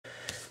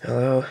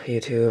Hello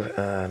YouTube,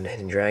 I'm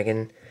Hidden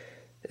Dragon.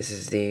 This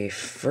is the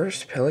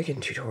first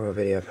Pelican tutorial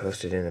video I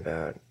posted in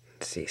about,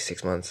 let's see,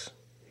 6 months.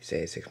 You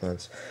say 6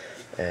 months.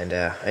 And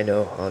I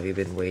know all of you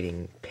have been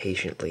waiting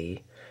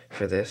patiently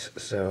for this,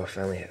 so I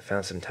finally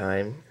found some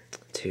time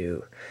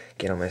to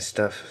get all my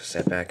stuff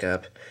set back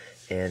up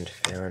and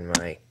found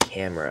my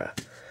camera.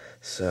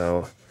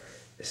 So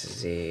this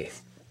is the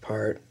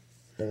part,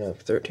 I don't know,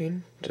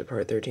 13? Is it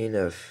part 13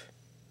 of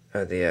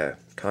the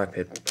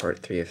cockpit, part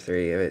 3 of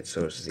 3 of it,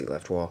 so this is the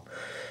left wall.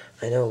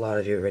 I know a lot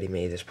of you already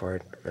made this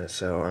part,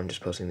 so I'm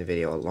just posting the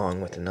video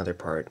along with another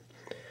part,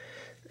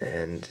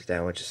 and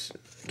that would just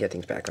get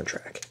things back on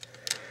track.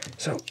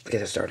 So, let's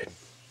get it started.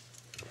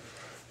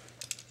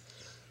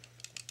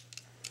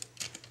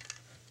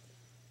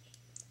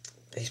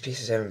 These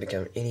pieces haven't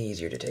become any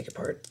easier to take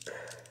apart.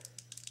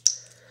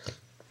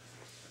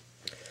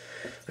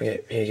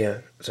 Okay, here you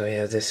go. So I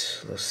have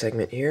this little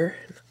segment here.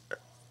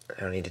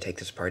 I don't need to take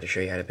this apart to show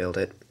you how to build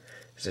it.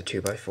 There's a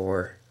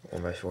 2x4,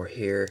 1x4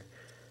 here,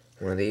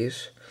 one of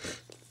these,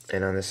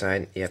 and on the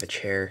side you have a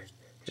chair,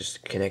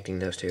 just connecting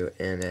those two,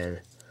 and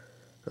then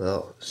a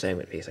little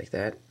segment piece like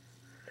that.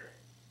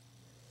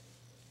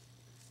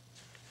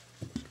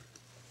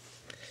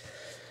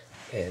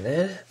 Okay, and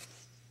then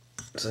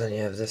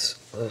you have this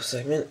little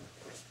segment.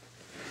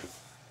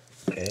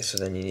 Okay, so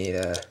then you need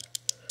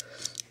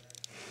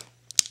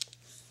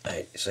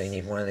alright, so you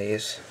need one of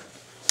these.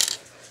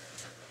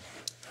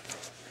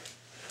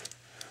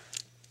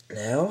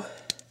 Now,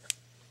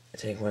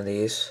 take one of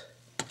these.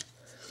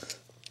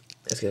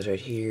 This goes right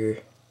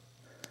here.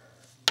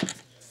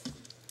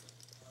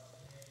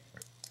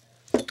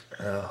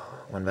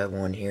 One by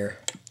one here.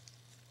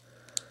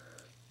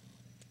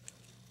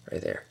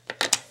 Right there.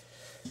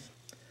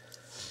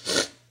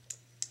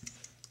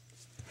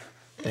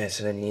 Okay,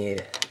 so then you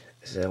need,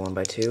 this is a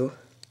 1x2.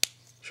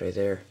 It's right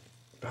there,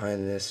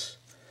 behind this.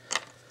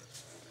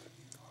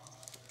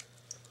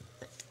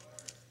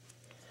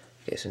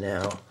 Okay, so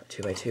now, a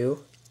 2x2.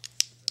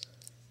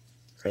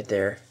 Right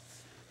there,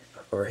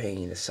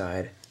 overhanging the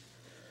side.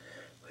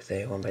 With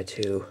a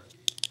 1x2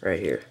 right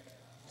here.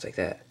 It's like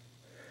that.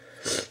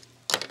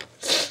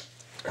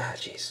 Ah,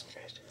 jeez.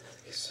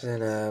 So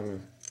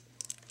then,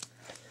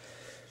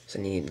 so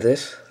you need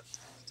this.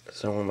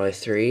 So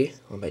 1x3,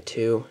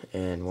 1x2,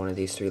 and one of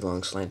these 3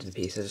 long slanted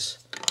pieces.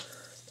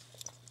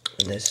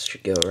 And this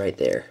should go right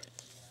there.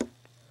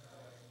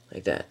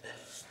 Like that.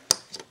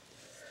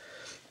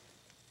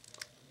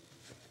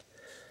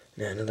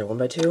 Now another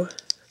 1x2.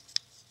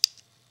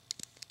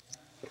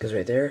 Goes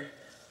right there.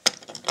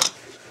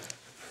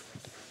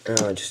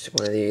 Oh, just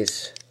one of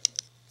these.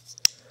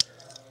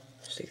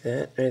 Stick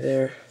that right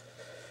there.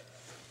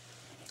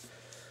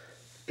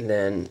 And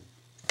then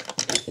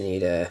you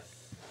need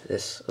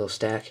this little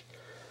stack.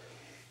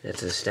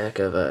 It's a stack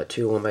of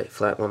two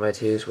flat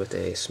 1x2s with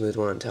a smooth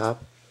one on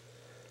top,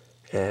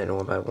 and a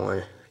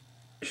 1x1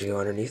 should go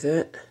underneath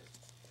it,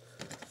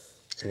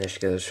 and this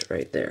goes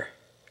right there,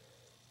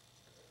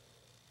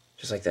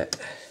 just like that.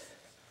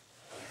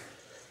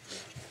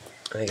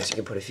 I guess you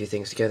can put a few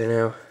things together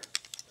now.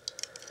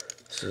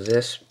 So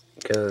this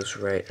goes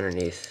right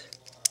underneath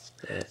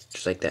that,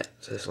 just like that.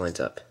 So this lines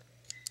up.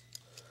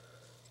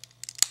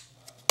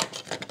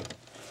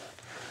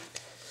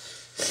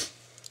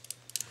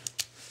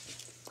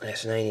 Okay,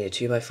 so now you need a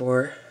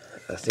 2x4,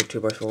 a thick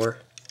 2x4.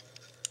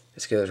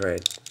 This goes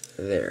right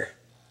there.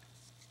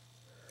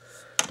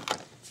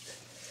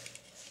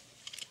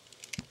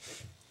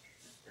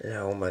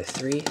 Now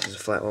 1x3, this is a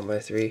flat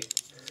 1x3.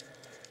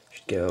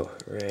 Should go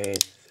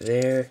right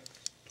there.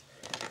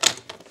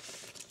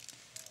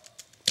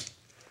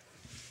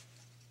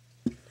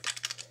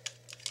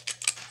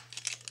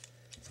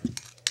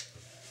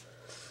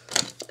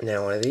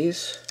 Now one of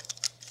these.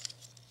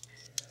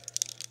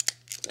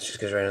 This just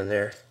goes right on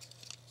there.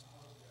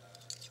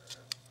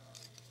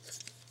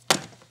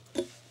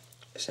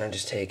 So now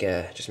just take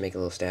just make a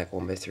little stack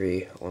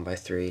 1x3,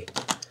 1x3.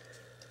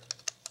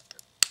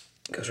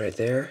 Goes right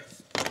there.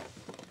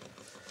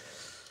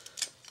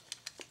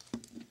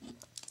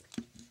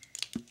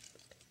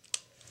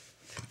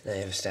 Now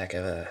you have a stack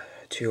of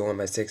 2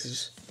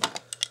 1x6s.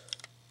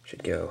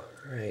 Should go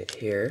right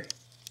here.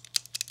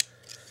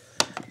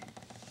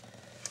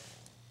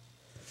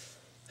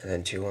 And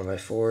then 2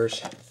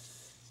 1x4s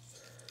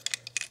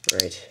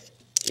right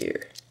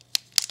here.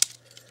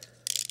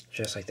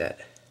 Just like that.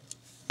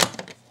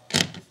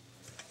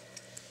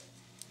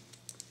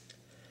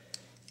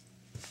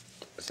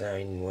 So now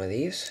you need one of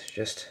these,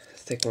 just a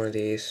thick one of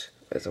these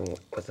with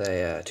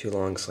a 2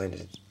 long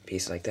slanted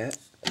piece like that.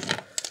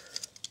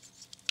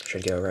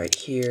 Should go right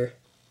here.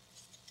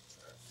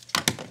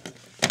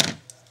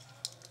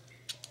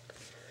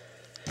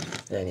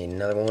 Then I need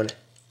another one.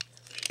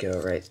 Should go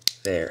right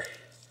there.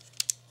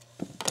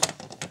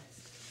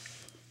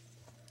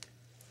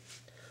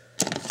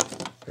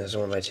 There's a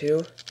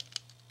 1x2.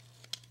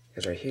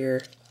 Goes right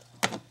here.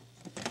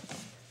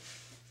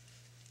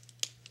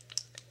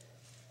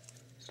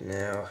 So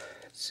now,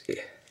 let's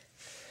see.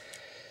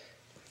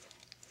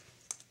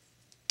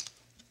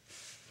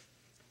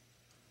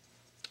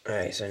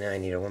 Alright, so now I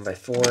need a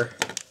 1x4.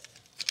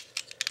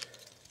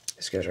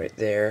 This goes right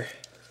there.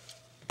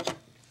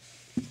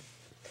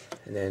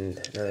 And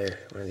then another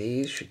one of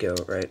these should go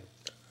right,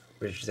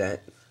 bridge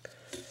that,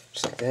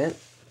 just like that.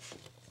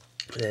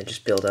 And then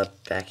just build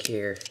up back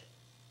here.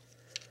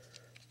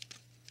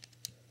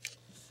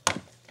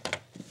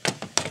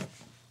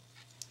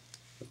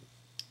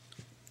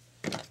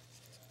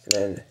 And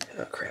then,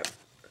 oh crap.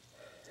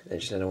 And then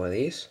just another one of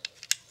these.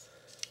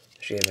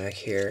 Should get back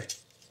here.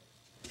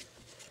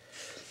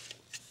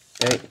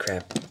 Alright,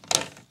 crap.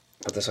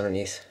 Put this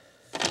underneath.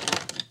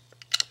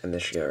 And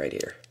this should go right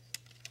here.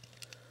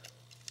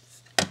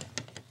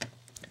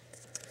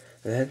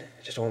 And then,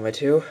 just a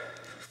 1x2.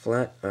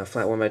 Flat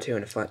 1x2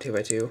 and a flat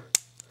 2x2.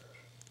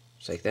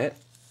 Just like that.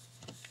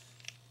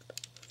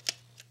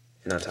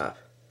 And on top.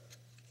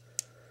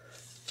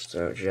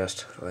 So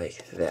just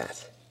like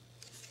that.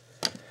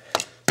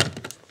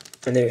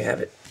 And there you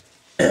have it.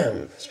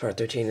 It's part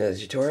 13 of the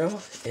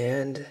tutorial,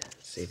 and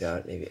see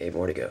about maybe 8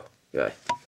 more to go. Goodbye.